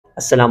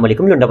अस्सलाम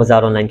वालेकुम। लुंडा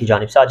बाजार ऑनलाइन की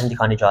जानिब से आज हम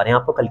दिखाने जा रहे हैं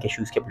आपको कल के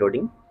शूज़ की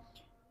अपलोडिंग।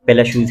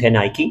 पहला शूज़ है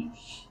नाइकी,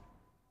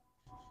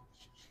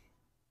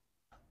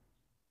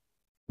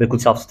 बिल्कुल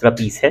साफ सुथरा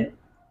पीस है,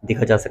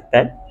 देखा जा सकता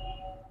है।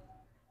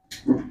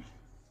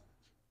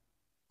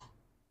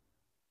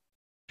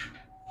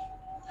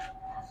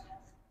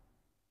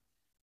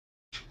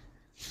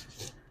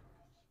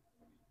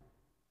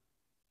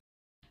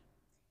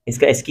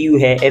 इसका SKU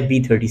है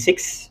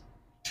FB36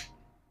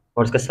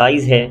 और इसका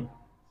साइज़ है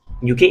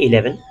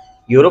UK11,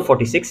 यूरो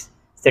 46,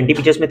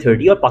 सेंटीमीटर्स में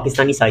 30 और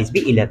पाकिस्तानी साइज़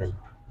भी 11।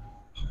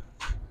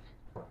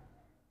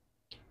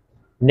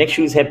 नेक्स्ट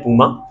शूज़ है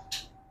पूमा,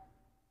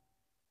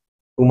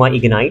 पूमा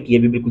इग्नाइट, ये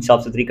भी बिल्कुल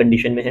साफ सुथरी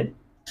कंडीशन में है।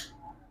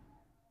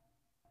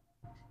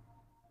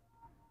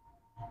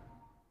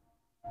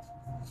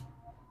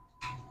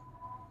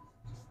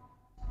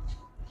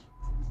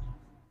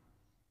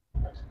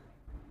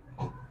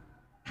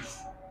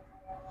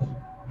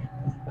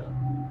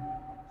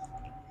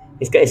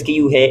 इसका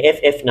SKU है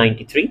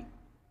FF93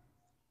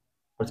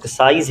 और इसका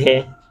साइज़ है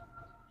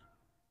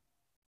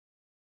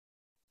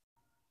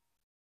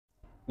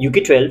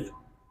UK12,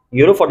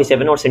 यूरो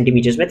 47 और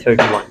सेंटीमीटर्स में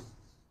 31।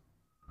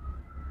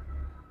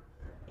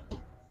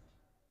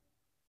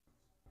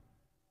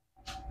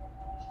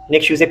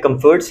 नेक्स्ट शूज़ है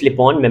comfort slip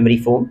on memory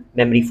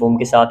foam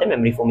के साथ है,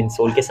 मेमोरी फोम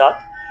इंसोल के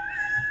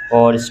साथ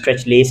और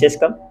स्ट्रेच लेस है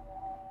इसका।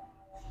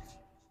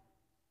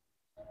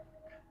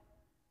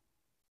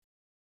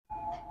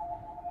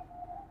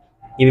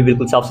 ये भी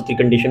बिल्कुल साफ सुथरी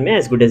कंडीशन में,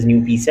 as good as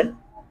new piece है।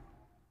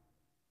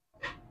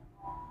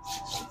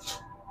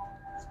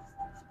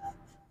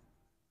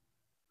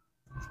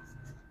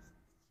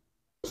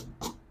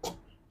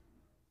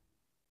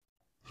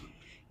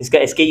 इसका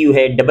SKU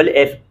है डबल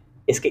एफ,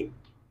 इसके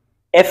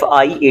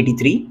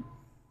FI83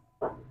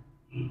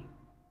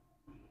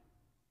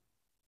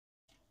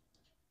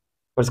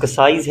 और इसका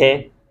साइज है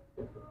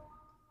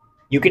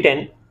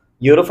UK10,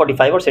 यूरो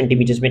 45 और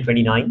सेंटीमीटर्स में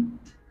 29।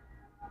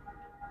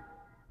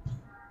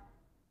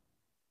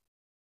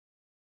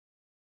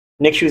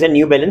 नेक्स्ट शूज है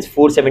न्यू बैलेंस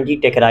 470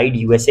 टेकराइड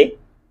USA।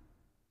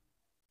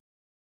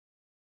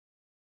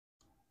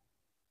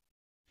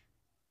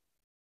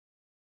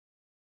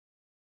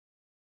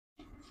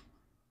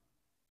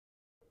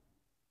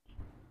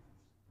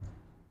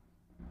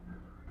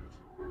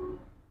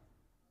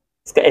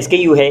 इसका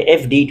SKU है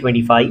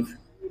FD25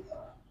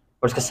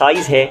 और इसका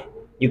साइज है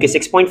UK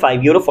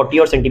 6.5, यूरो 40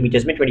 और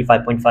सेंटीमीटर्स में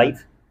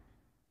 25.5।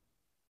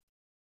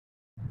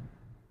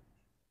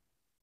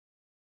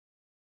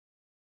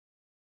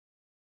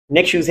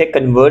 नेक्स्ट शूज है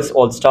कन्वर्स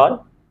ऑल स्टार,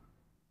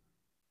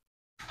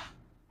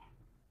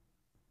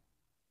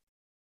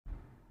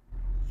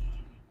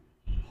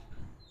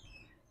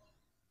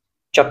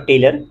 चक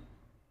टेलर,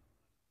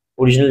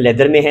 ओरिजिनल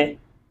लेदर में है,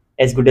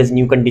 as good as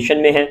new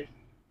condition में है,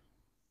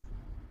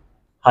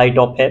 हाई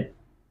टॉप है।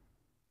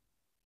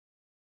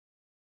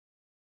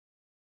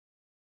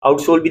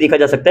 आउटसोल भी देखा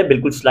जा सकता है,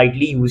 बिल्कुल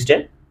स्लाइटली यूज्ड है।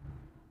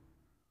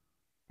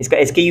 इसका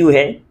SKU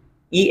है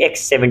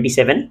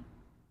EX77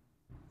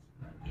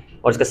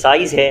 और इसका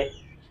साइज है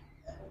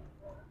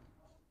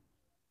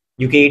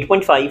UK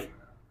 8.5,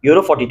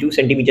 यूरो 42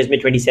 सेंटीमीटर्स में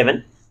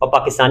 27 और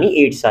पाकिस्तानी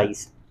 8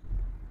 साइज।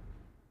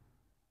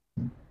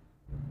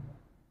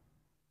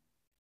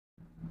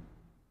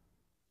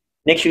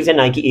 नेक्स्ट शूज है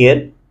नाइकी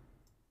एयर,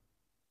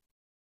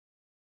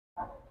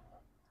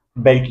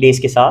 बेल्ट लेस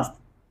के साथ।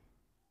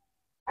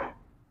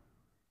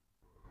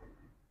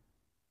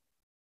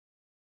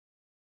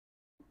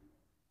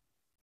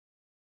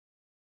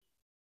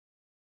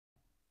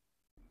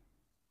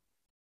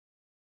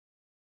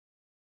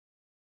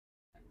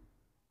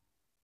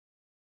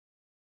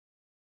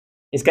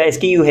 इसका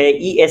SKU है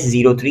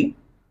ES03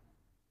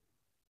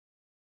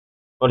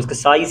 और इसका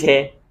साइज है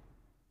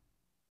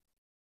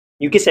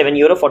UK7,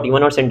 यूरो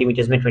 41 और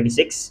सेंटीमीटर्स में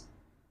 26।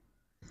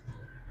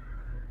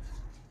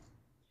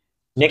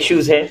 नेक्स्ट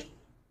शूज है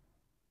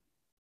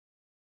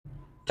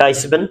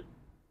टाइसबन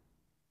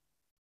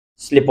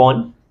स्लिप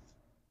ऑन,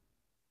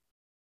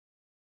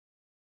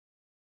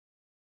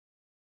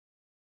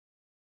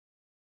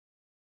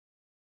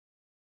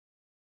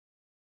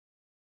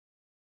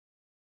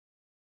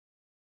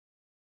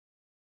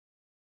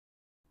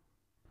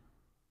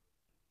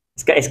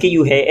 इसका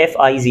SKU है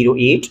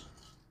FI08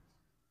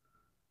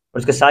 और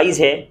इसका साइज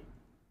है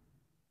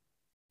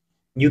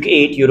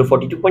UK8, यूरो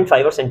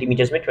 42.5 और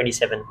सेंटीमीटर्स में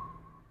 27।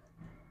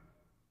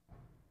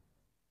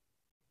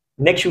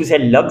 नेक्स्ट शूज है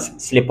लग्स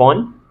स्लिप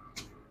ऑन,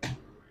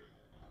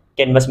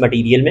 कैनवस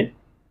मटेरियल में।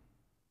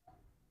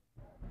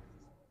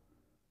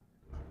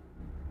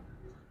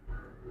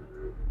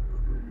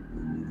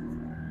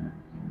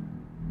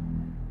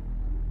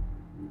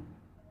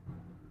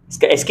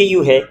 इसका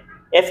SKU है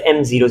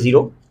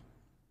FM00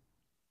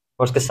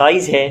 और उसका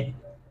साइज है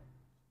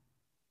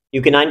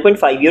UK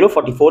 9.5, यूरो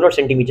 44 और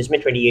सेंटीमीटर्स में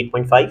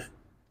 28.5।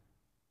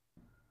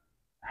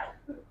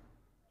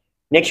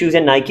 नेक्स्ट शूज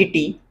है नाइकी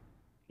टी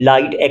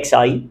लाइट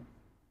XI,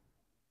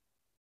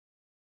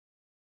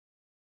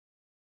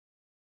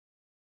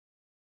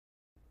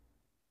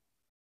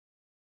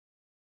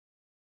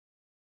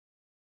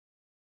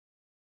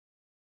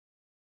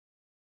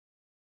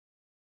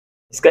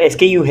 इसका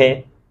SKU है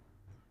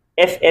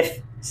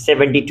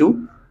FF72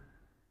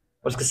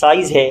 और उसका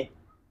साइज है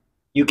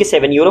UK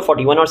 7 यूरो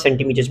 41 और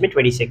सेंटीमीटर्स में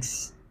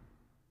 26।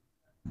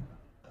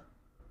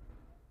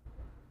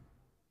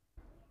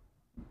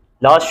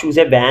 लास्ट शूज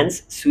है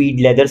vents स्वीड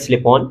leather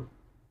slip on.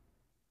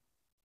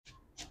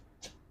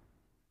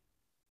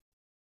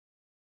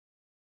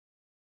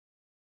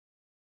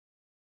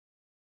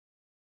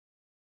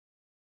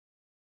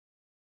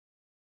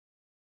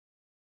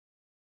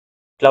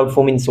 Cloud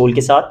foam insole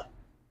के साथ।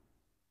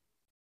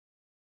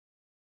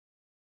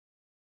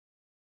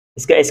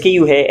 इसका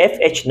SKU है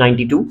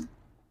FH92।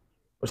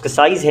 उसका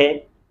साइज है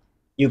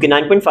UK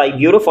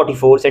 9.5 यूरो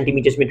 44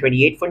 सेंटीमीटर्स में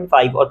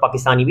 28.5 और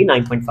पाकिस्तानी भी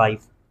 9.5।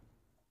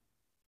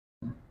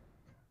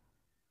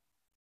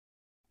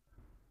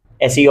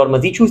 ऐसे ही और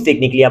मजीद शूज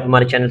देखने के लिए आप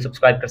हमारे चैनल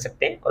सब्सक्राइब कर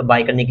सकते हैं और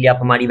बाय करने के लिए आप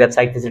हमारी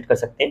वेबसाइट विजिट कर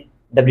सकते हैं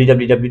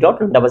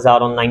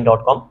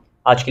www.lundabazaronline.com।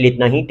 आज के लिए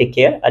इतना ही। Take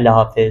care. अल्लाह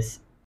हाफिज़।